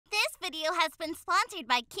video has been sponsored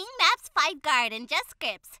by King Maps 5 Guard and Just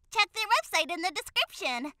Scripts. Check their website in the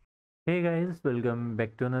description. Hey guys, welcome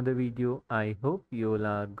back to another video. I hope you all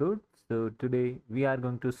are good. So today we are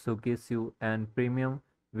going to showcase you an premium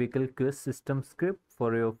vehicle quest system script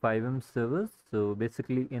for your FiveM servers. So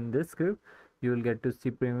basically in this script you will get to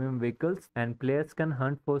see premium vehicles and players can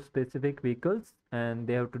hunt for specific vehicles and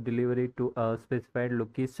they have to deliver it to a specified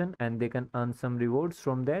location and they can earn some rewards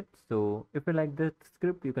from that. So if you like this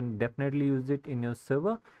script, you can definitely use it in your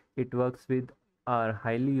server. It works with our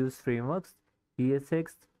highly used frameworks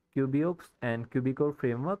ESX, QBX and QBCore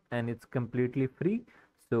framework, and it's completely free.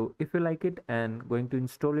 So if you like it and going to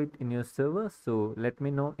install it in your server, so let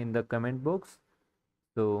me know in the comment box.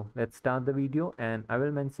 So let's start the video and I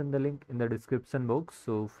will mention the link in the description box.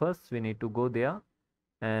 So first we need to go there,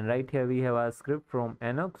 and right here we have our script from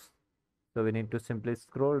Anox. So we need to simply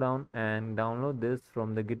scroll down and download this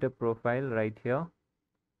from the GitHub profile right here.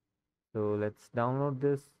 So let's download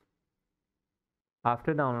this.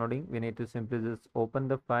 After downloading, we need to simply just open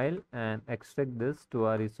the file and extract this to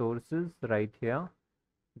our resources right here.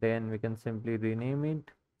 Then we can simply rename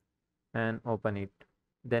it and open it.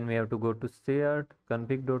 Then we have to go to shared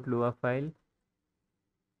config.lua file.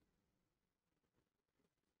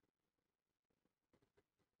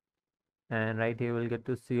 And right here we'll get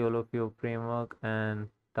to see all of your framework and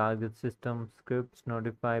target system scripts,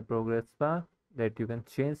 notify progress bar that you can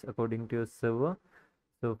change according to your server.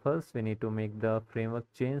 So first we need to make the framework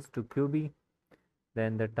change to QB.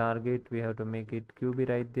 Then the target we have to make it QB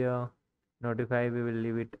right there. Notify we will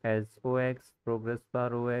leave it as OX, progress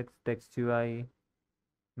bar OX, text UI,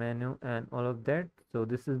 menu and all of that. So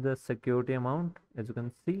this is the security amount as you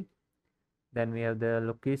can see. Then we have the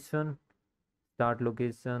location, start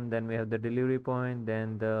location, then we have the delivery point,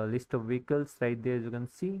 then the list of vehicles right there as you can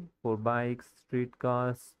see for bikes, street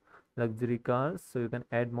cars, luxury cars. So you can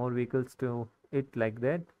add more vehicles to it like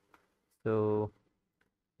that. So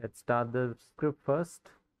let's start the script first.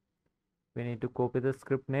 We need to copy the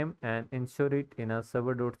script name and ensure it in a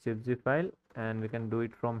server.cfg file, and we can do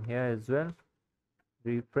it from here as well.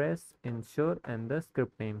 Refresh, ensure and the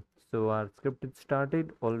script name. So our script is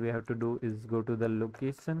started. All we have to do is go to the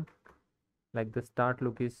location, like the start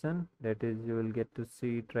location, that is you will get to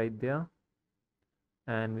see it right there.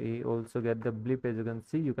 And we also get the blip as you can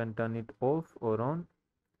see. You can turn it off or on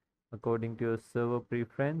according to your server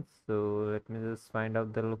preference. So let me just find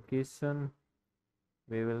out the location.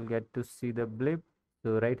 We will get to see the blip.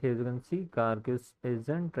 So right here you can see car quest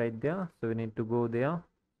isn't right there, so we need to go there.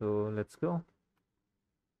 So let's go.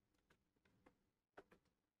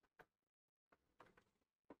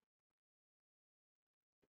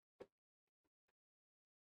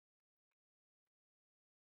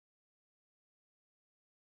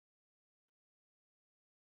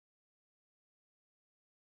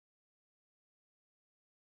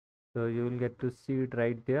 So you will get to see it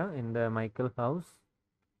right there in the Michael house.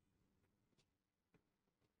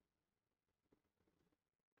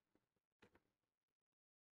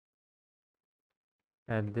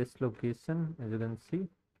 At this location as you can see.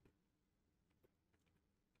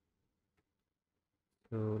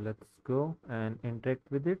 So let's go and interact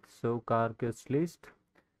with it. So car quest list,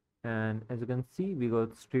 and as you can see we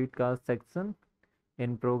got street car section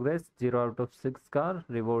in progress, 0 out of 6 car,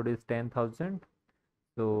 reward is 10,000.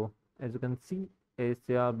 So as you can see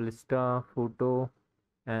Asia, Blista, Photo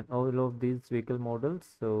and all of these vehicle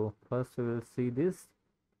models. So first we will see this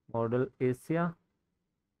model Asia.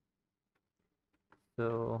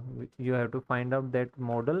 So you have to find out that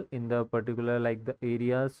model in the particular like the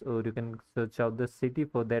areas, or you can search out the city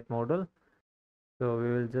for that model. So we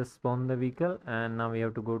will just spawn the vehicle, and now we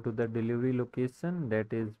have to go to the delivery location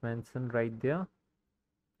that is mentioned right there,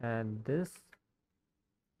 and this,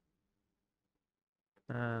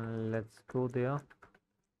 and let's go there.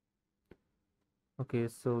 Okay,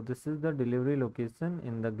 so this is the delivery location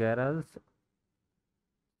in the garage.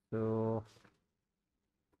 So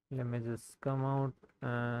let me just come out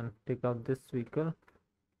and take out this vehicle.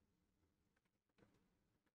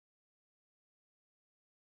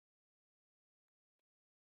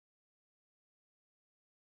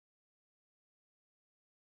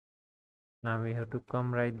 Now we have to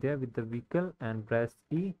come right there with the vehicle and press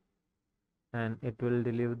E, and it will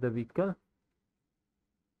deliver the vehicle,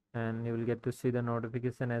 and you will get to see the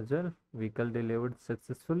notification as well, vehicle delivered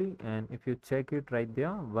successfully. And if you check it right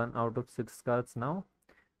there, 1 out of 6 cars now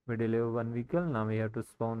we deliver 1 vehicle. Now we have to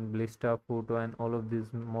spawn Blista, Photo and all of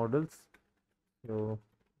these models. So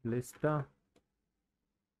Blista,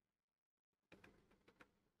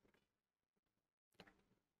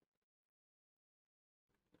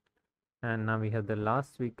 and now we have the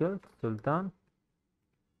last vehicle Sultan.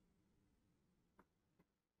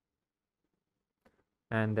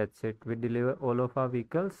 and that's it. We deliver all of our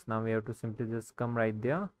vehicles. Now we have to simply just come right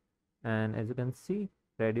there, and as you can see,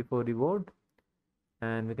 ready for reward,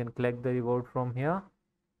 and we can collect the reward from here.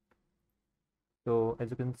 So as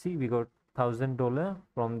you can see, we got $1,000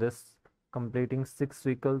 from this completing 6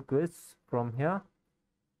 vehicle quests from here.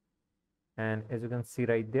 And as you can see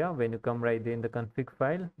right there, when you come right there in the config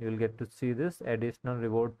file, you will get to see this additional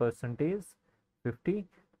reward percentage 50,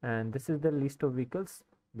 and this is the list of vehicles.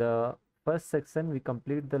 The first section we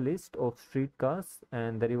complete the list of street cars,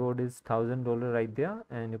 and the reward is $1,000 right there,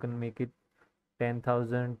 and you can make it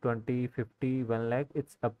 10,000, 20, 50, 1 lakh.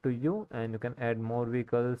 It's up to you, and you can add more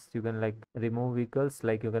vehicles. You can like remove vehicles,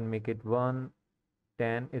 like you can make it 1,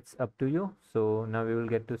 10. It's up to you. So now we will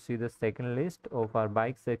get to see the second list of our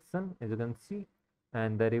bike section, as you can see,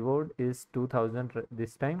 and the reward is 2,000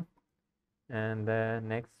 this time. And the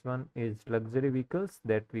next one is luxury vehicles,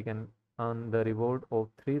 that we can earn the reward of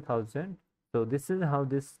 3,000. So this is how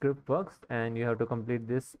this script works, and you have to complete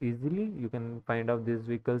this easily. You can find out these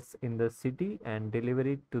vehicles in the city and deliver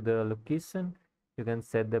it to the location. You can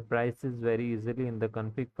set the prices very easily in the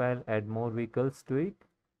config file, add more vehicles to it.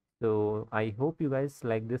 So I hope you guys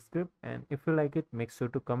like this script, and if you like it, make sure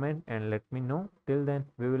to comment and let me know. Till then,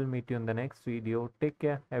 we will meet you in the next video. Take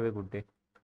care. Have a good day.